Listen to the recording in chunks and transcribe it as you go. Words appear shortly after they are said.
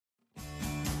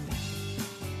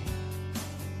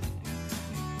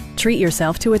Treat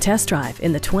yourself to a test drive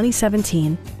in the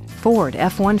 2017 Ford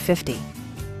F-150.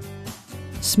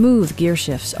 Smooth gear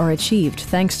shifts are achieved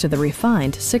thanks to the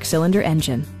refined 6-cylinder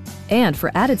engine. And for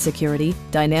added security,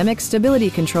 dynamic stability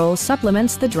control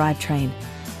supplements the drivetrain.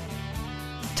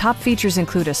 Top features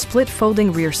include a split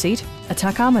folding rear seat, a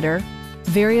tachometer,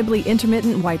 variably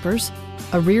intermittent wipers,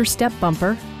 a rear step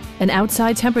bumper, an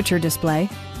outside temperature display,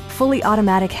 fully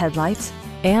automatic headlights,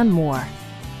 and more.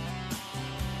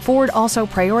 Ford also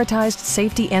prioritized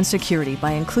safety and security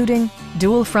by including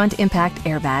dual front impact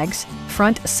airbags,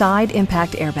 front side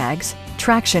impact airbags,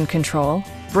 traction control,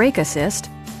 brake assist,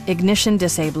 ignition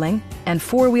disabling, and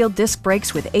 4-wheel disc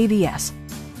brakes with ABS.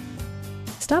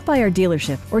 Stop by our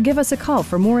dealership or give us a call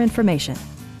for more information.